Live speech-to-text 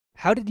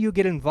How did you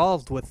get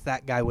involved with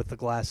that guy with the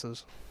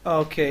glasses?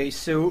 Okay,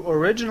 so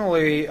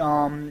originally,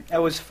 I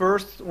was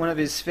first one of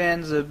his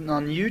fans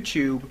on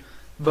YouTube,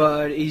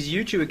 but his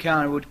YouTube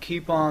account would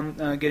keep on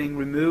getting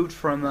removed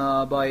from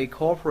by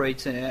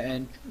corporates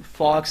and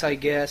Fox, I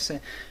guess,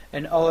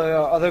 and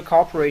other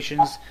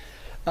corporations.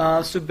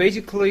 So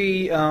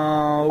basically,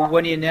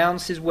 when he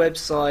announced his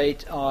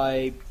website,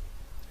 I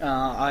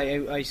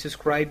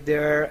subscribed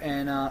there,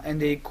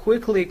 and they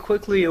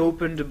quickly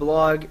opened a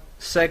blog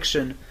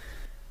section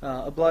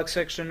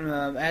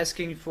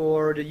asking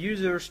for the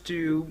users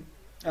to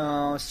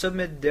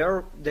submit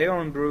their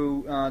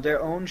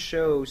own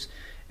shows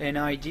and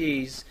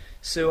ideas.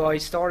 So I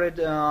started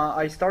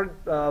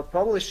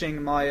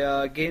publishing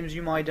my Games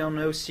You Might Don't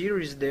Know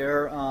series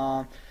there,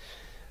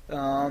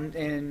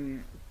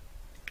 and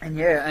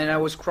yeah, and I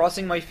was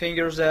crossing my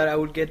fingers that I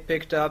would get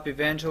picked up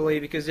eventually,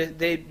 because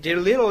they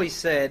literally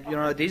said,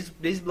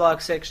 these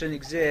blog section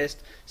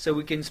exist so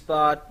we can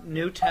spot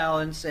new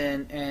talents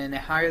and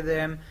hire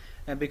them,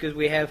 because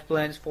we have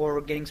plans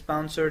for getting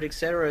sponsored,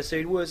 etc. So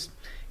it was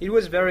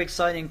very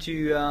exciting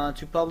to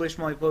publish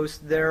my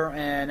post there,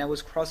 and I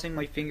was crossing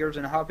my fingers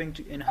and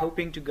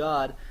hoping to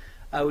God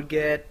I would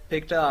get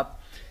picked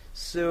up.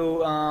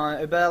 So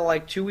about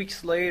like 2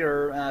 weeks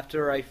later,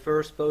 after I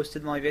first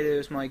posted my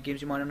videos, my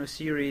Games You Might Not Know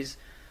series,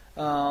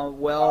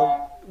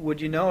 well,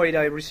 would you know it,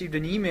 I received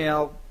an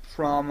email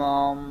from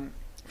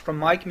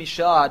Mike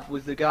Michaud,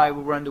 with the guy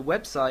who ran the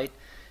website,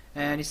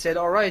 and he said,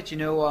 "All right,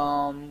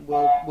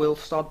 we'll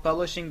start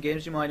publishing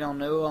Games You Might Not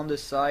Know on the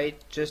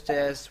site, just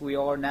as we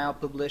are now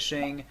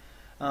publishing."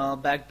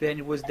 Back then,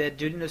 it was That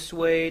Dude in the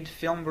Suede,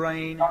 Film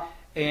Brain,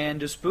 and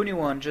the Spoony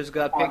one just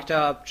got picked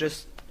up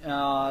just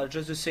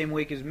the same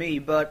week as me.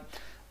 But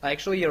I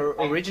actually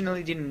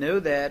originally didn't know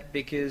that,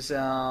 because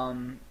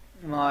my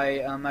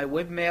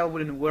webmail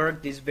wouldn't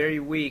work this very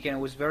week, and I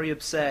was very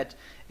upset.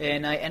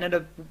 And I ended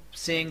up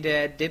seeing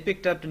that they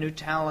picked up the new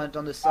talent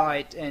on the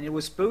site, and it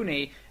was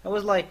Spoony. I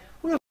was like,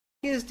 "Who the f***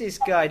 is this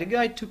guy? The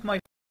guy took my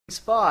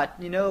spot.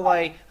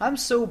 Like, I'm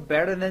so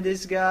better than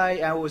this guy."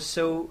 I was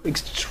so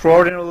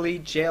extraordinarily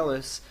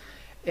jealous.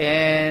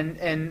 And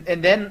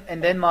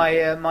then my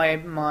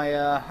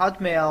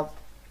Hotmail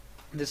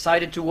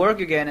decided to work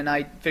again, and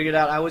I figured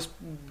out I was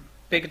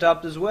picked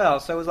up as well.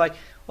 So I was like,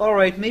 all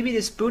right, maybe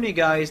this Spoony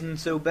guy isn't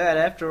so bad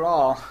after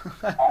all.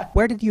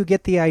 Where did you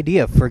get the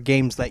idea for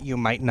Games That You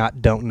Might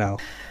Not Don't Know?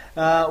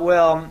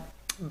 Well,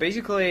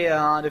 basically,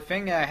 the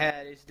thing I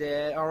had is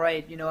that, all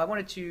right, I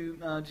wanted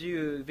to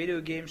do a video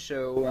game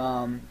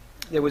show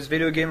that was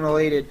video game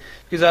related,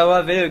 because I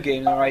love video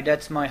games. All right,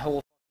 that's my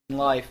whole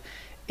life.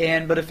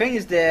 But the thing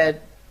is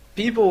that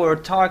people were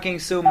talking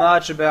so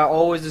much about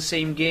always the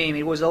same game.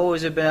 It was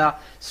always about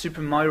Super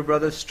Mario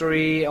Bros.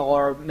 3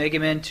 or Mega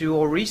Man 2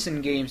 or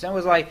recent games. I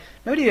was like,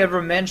 nobody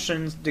ever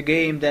mentions the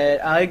game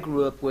that I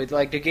grew up with,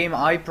 like the game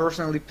I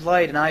personally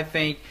played, and I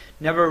think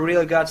never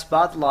really got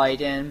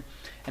spotlight. And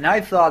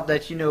I thought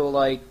that,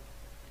 the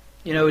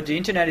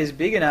internet is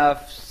big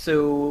enough,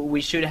 so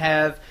we should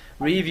have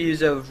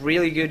reviews of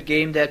really good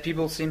game that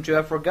people seem to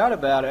have forgot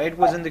about. It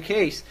wasn't the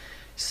case.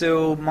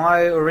 So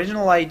my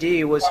original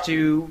idea was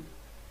to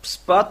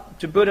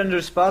put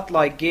under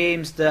spotlight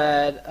games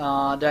that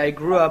I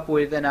grew up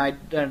with and I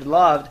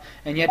loved,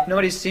 and yet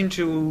nobody seemed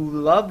to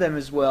love them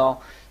as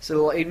well.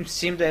 So it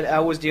seemed that I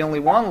was the only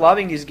one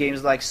loving these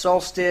games, like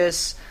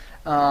Solstice,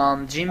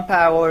 Gym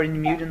Power in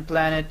Mutant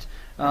Planet,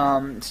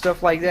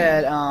 stuff like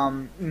that,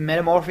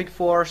 Metamorphic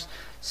Force.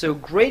 So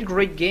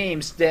great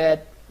games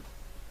that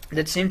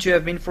seem to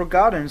have been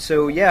forgotten.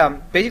 So yeah,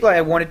 basically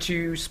I wanted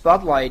to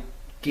spotlight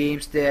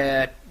games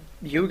that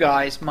you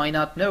guys might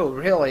not know.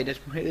 Really, that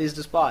is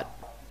the spot.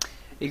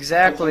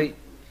 Exactly.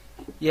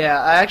 Yeah,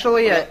 I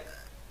actually,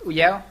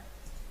 yeah.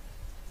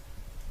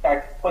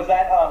 Sorry, was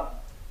that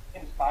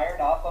inspired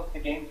off of the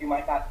Games You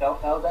Might Not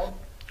Know then?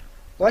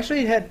 Well, actually,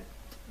 it had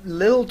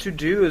little to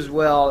do as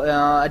well.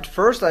 At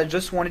first, I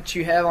just wanted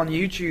to have on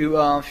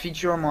YouTube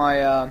feature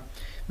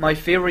my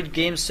favorite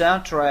game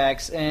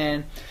soundtracks,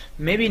 and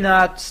maybe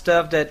not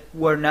stuff that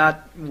were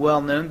not well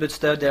known, but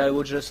stuff that I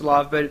would just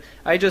love. But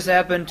I just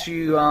happened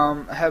to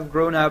have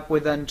grown up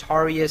with an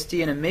Atari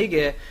ST and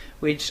Amiga,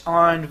 which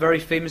aren't very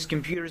famous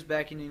computers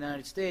back in the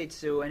United States.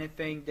 So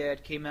anything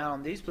that came out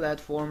on these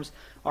platforms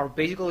are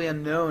basically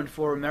unknown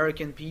for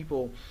American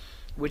people,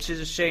 which is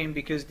a shame,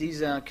 because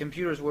these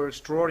computers were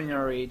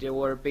extraordinary. They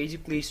were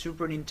basically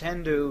Super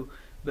Nintendo,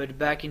 but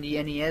back in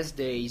the NES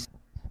days.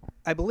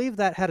 I believe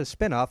that had a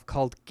spin-off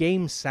called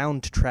Game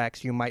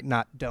Soundtracks You Might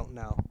Not Don't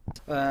Know.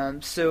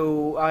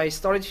 So I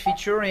started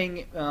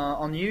featuring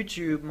on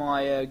YouTube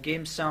my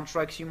Game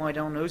Soundtracks You Might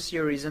Don't Know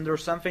series, and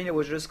there's something that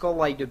was just called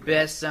like the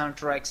best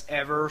soundtracks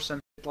ever,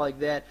 something like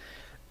that.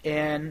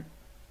 And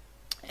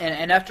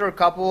after a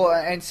couple,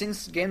 and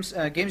since Games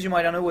You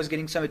Might Not Know was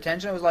getting some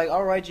attention, I was like,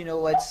 all right,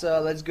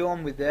 let's go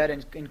on with that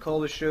and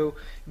call the show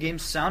Game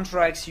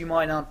Soundtracks You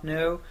Might Not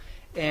Know.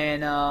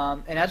 And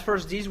at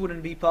first these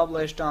wouldn't be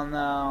published on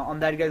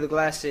That Guy with the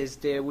Glasses.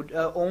 They would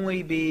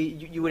only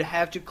be, you would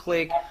have to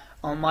click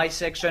on my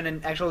section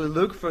and actually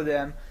look for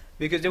them,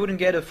 because they wouldn't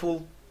get a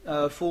full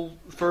full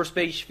first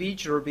page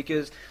feature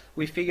because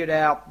we figured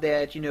out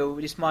that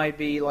this might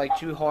be like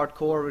too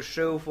hardcore of a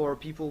show for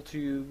people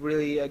to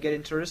really get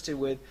interested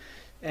with.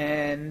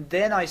 And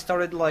then I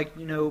started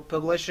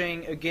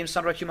publishing a game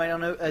soundtrack you might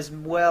not know as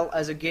well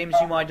as a games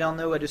you might not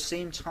know at the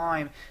same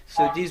time.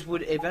 So this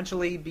would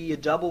eventually be a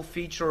double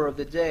feature of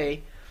the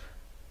day.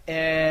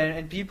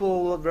 And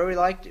people really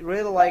liked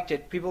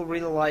it. People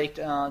really liked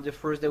the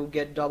first that would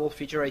get double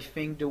feature. I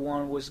think the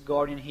one was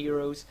Guardian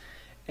Heroes.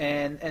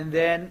 And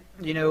then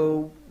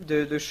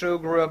the show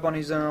grew up on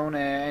its own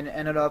and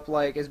ended up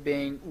as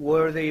being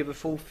worthy of a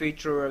full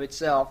feature of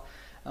itself.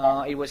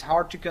 It was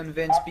hard to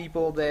convince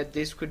people that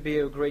this could be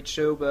a great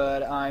show,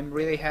 but I'm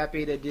really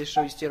happy that this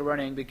show is still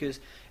running because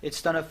it's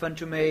a ton of fun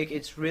to make.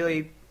 It's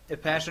really a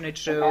passionate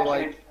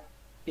show.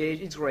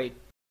 It's great.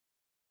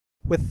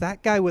 With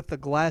That Guy with the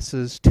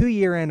Glasses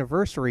 2-year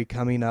anniversary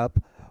coming up,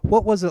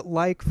 what was it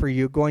like for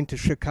you going to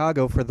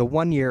Chicago for the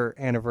 1-year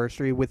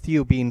anniversary with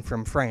you being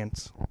from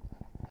France?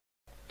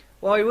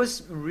 Well, it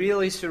was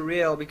really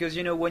surreal because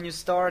when you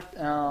start,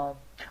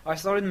 I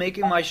started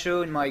making my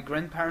show in my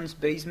grandparents'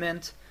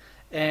 basement.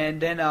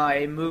 And then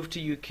I moved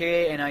to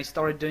UK and I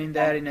started doing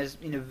that in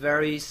a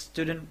very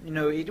student,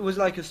 it was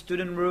like a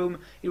student room.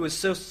 It was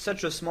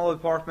such a small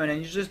apartment,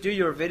 and you just do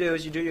your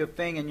videos, you do your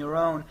thing on your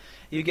own.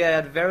 You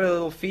get very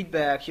little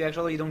feedback. You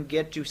actually don't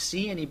get to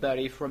see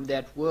anybody from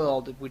that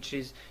world, which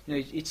is,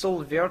 it's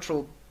all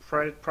virtual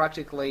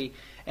practically.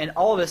 And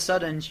all of a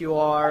sudden you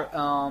are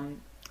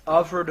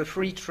offered a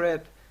free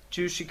trip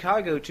to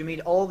Chicago to meet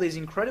all these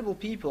incredible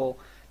people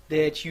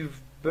that you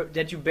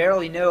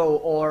barely know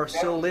or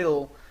so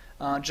little.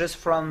 Just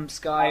from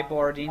Skype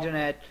or the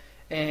internet,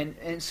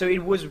 and so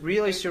it was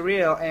really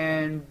surreal.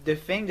 And the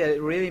thing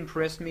that really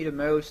impressed me the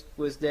most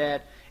was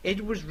that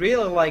it was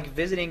really like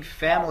visiting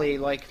family,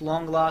 like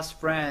long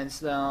lost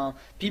friends,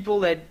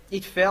 people that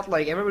it felt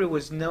like everybody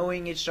was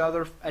knowing each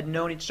other, had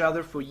known each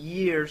other for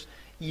years,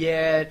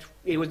 yet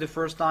it was the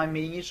first time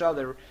meeting each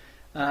other.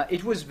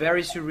 It was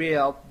very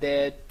surreal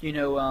that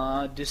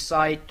the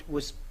site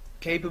was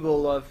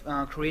capable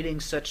of creating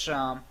such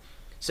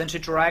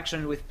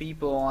interaction with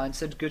people and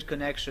such good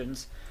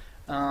connections.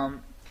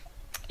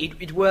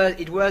 It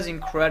was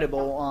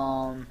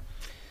incredible.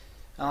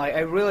 I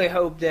really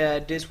hope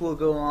that this will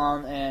go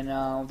on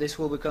and this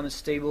will become a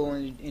stable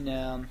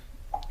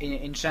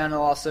in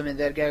channel awesome and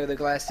That Guy with the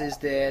Glasses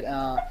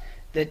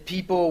that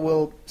people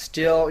will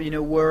still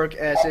work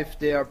as if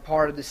they are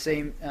part of the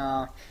same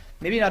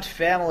maybe not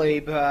family,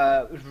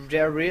 but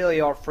they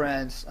really are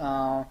friends.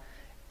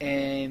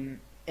 And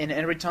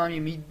every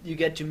time you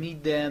get to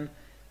meet them.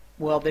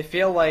 Well, they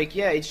feel like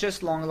it's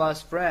just long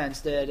lost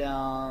friends that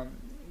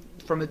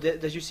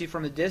that you see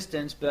from a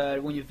distance,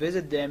 but when you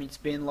visit them, it's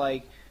been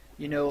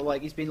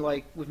it's been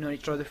like we've known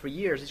each other for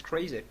years. It's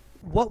crazy.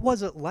 What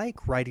was it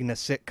like writing a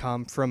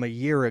sitcom from a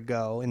year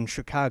ago in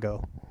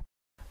Chicago?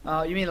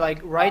 You mean like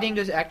writing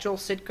this actual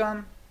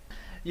sitcom?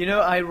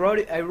 I wrote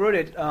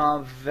it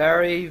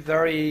very,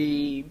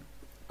 very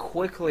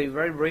quickly,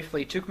 very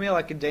briefly. It took me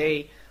like a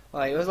day.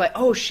 It was like,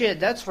 oh shit,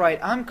 that's right,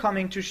 I'm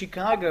coming to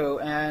Chicago,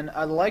 and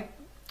I like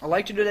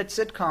to do that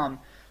sitcom.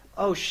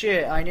 Oh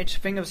shit, I need to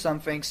think of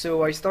something.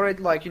 So I started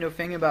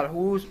thinking about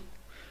who's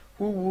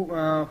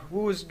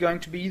going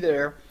to be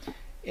there,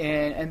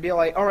 and be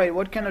like, all right,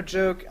 what kind of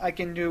joke I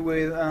can do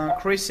with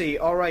Chrissy?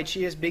 All right,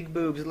 she has big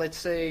boobs.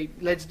 Let's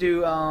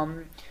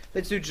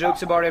do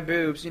jokes about her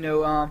boobs.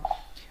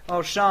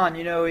 Oh, Sean,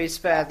 he's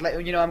fat.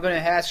 I'm gonna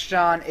ask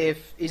Sean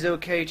if he's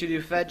okay to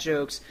do fat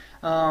jokes.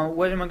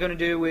 What am I gonna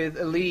do with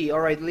Lee? All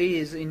right, Lee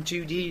is in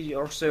 2D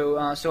or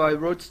so. So I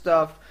wrote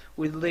stuff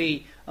with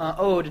Lee.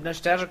 The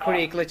Nostalgia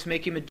Critic, let's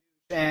make him a douche.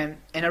 And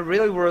I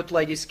really wrote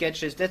these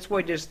sketches. That's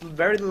why there's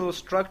very little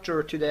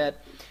structure to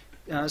that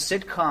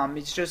sitcom.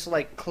 It's just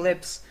like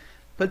clips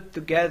put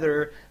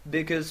together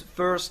because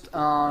first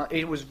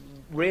it was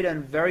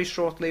written very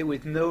shortly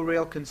with no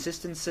real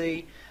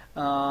consistency,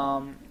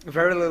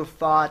 very little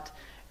thought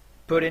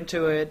put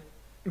into it.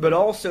 But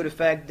also the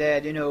fact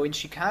that in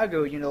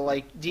Chicago,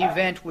 the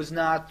event was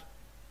not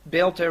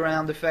built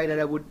around the fact that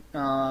I would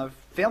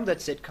film that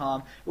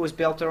sitcom. It was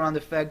built around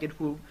the fact that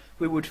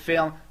we would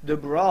film the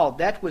brawl.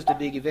 That was the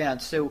big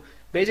event. So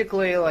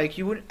basically,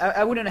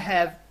 I wouldn't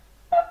have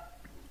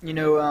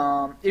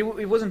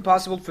it wasn't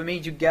possible for me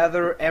to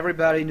gather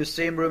everybody in the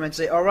same room and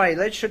say, all right,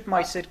 let's shoot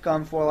my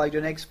sitcom for the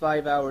next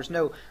 5 hours.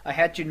 No, I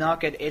had to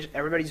knock at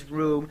everybody's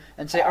room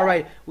and say, all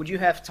right, would you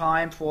have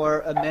time for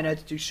a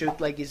minute to shoot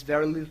this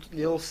very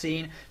little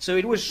scene? So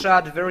it was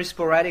shot very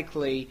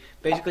sporadically.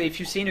 Basically, if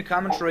you see in the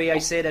commentary, I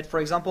say that,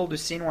 for example, the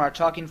scene where I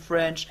talk in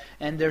French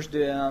and there's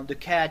the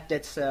cat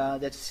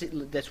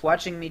that's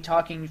watching me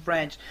talking in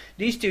French.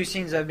 These two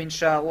scenes have been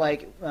shot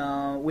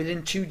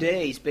within 2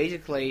 days,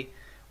 basically.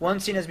 One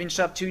scene has been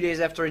shot 2 days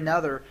after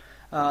another,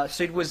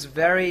 so it was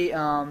very,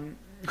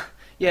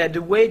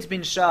 the way it's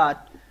been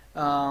shot,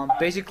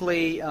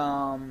 basically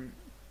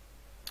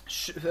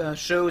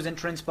shows and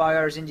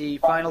transpires in the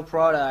final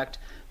product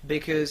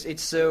because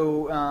it's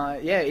so,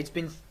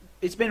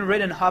 it's been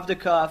written off the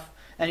cuff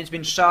and it's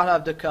been shot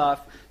off the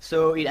cuff,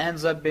 so it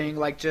ends up being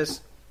like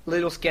just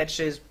little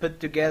sketches put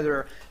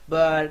together.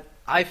 But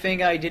I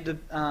think I did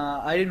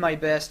my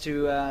best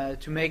to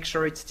make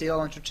sure it's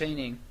still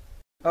entertaining.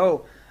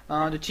 Oh,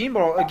 the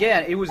Cheeseball,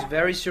 again, it was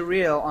very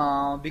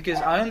surreal because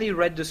I only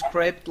read the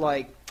script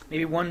like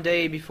maybe one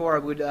day before I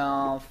would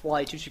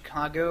fly to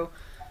Chicago.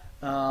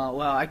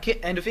 Well, I can't,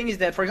 and the thing is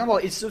that, for example,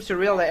 it's so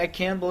surreal that I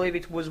can't believe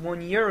it was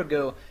 1 year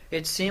ago.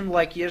 It seemed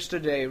like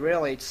yesterday,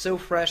 really. It's so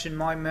fresh in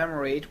my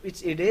memory.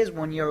 It is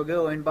 1 year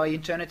ago, and by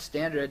internet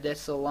standard,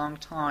 that's a long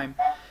time.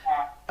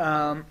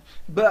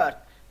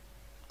 But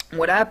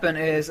what happened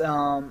is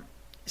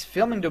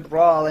filming the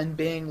brawl and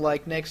being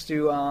like next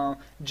to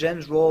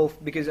James Rolfe,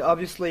 because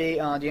obviously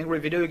the Angry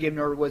Video Game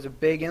Nerd was a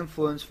big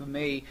influence for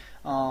me.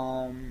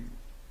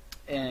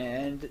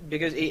 And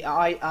because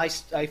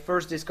I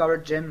first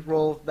discovered James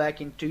Rolfe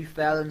back in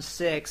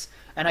 2006,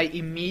 and I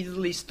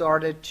immediately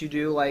started to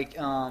do like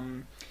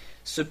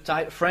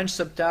French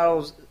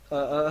subtitles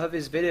of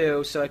his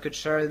videos so I could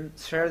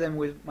share them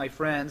with my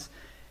friends.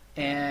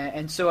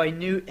 And so I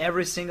knew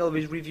every single of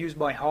his reviews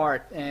by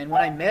heart. And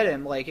when I met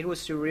him, like, it was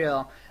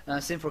surreal.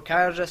 Same for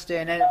Kyle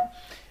Justin,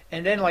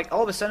 and then like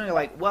all of a sudden,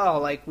 like, wow,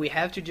 like we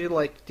have to do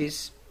like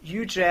this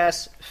huge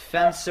ass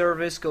fan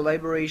service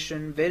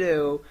collaboration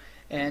video,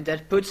 and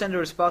that puts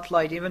under a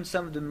spotlight even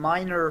some of the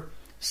minor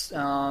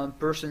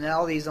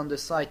personalities on the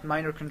site,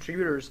 minor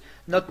contributors.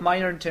 Not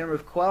minor in terms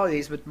of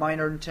qualities, but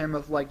minor in terms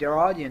of like their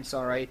audience.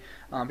 All right,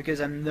 because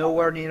I'm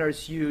nowhere near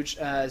as huge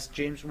as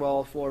James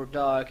Rolfe or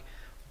Doug.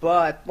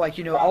 But like,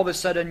 you know, all of a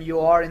sudden you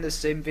are in the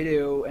same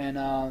video,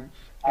 and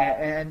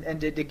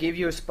they give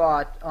you a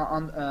spot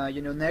on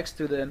you know, next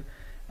to them.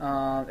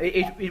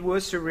 It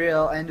was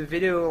surreal, and the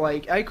video,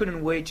 like, I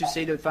couldn't wait to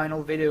see the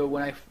final video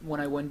when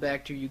I went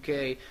back to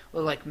UK.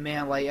 Well, like,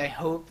 man, like, I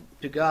hope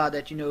to God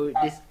that, you know,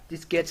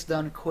 this gets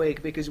done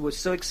quick, because it was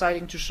so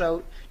exciting to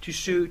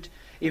shoot,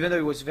 even though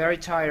it was very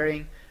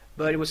tiring.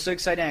 But it was so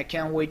exciting, I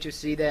can't wait to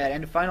see that.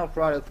 And the final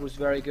product was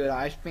very good.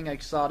 I think I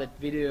saw that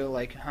video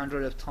like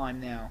hundreds of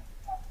times now.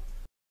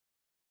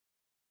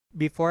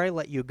 Before I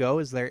let you go,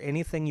 is there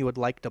anything you would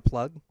like to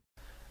plug?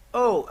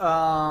 Oh,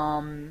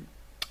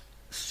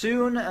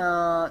 soon,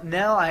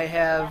 now I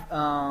have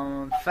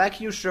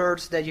fuck you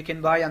shirts that you can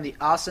buy on the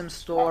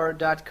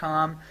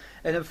awesomestore.com.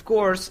 And of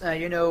course,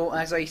 you know,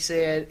 as I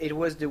said, it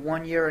was the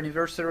 1 year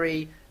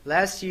anniversary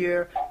last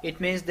year. It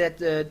means that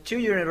the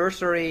 2-year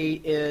anniversary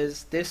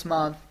is this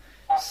month,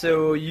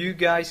 so you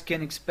guys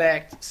can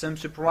expect some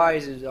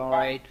surprises,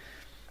 alright?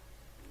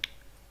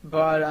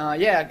 But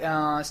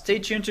yeah, stay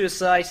tuned to the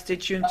site, stay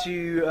tuned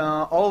to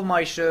all of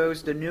my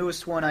shows. The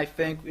newest one, I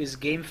think, is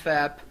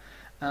GameFap,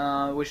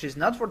 which is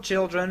not for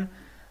children.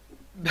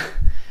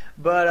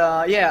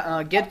 But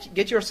yeah,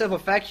 get yourself a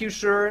fuck you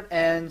shirt,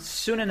 and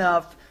soon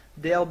enough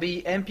there'll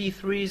be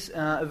MP3s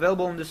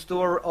available in the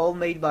store, all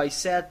made by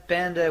Sad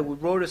Panda, who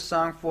wrote a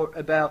song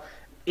about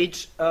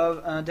each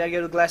of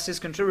Delgado Glass's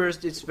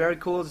contributors. It's very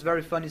cool, it's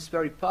very fun, it's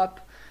very pop,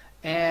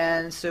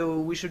 and so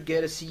we should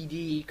get a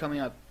CD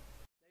coming up.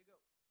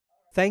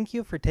 Thank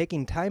you for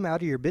taking time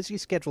out of your busy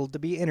schedule to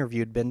be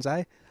interviewed,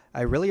 Benzaie.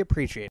 I really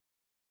appreciate it.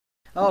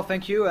 Oh,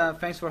 thank you.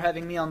 Thanks for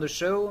having me on the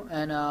show,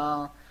 and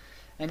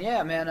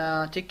yeah,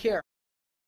 man, take care.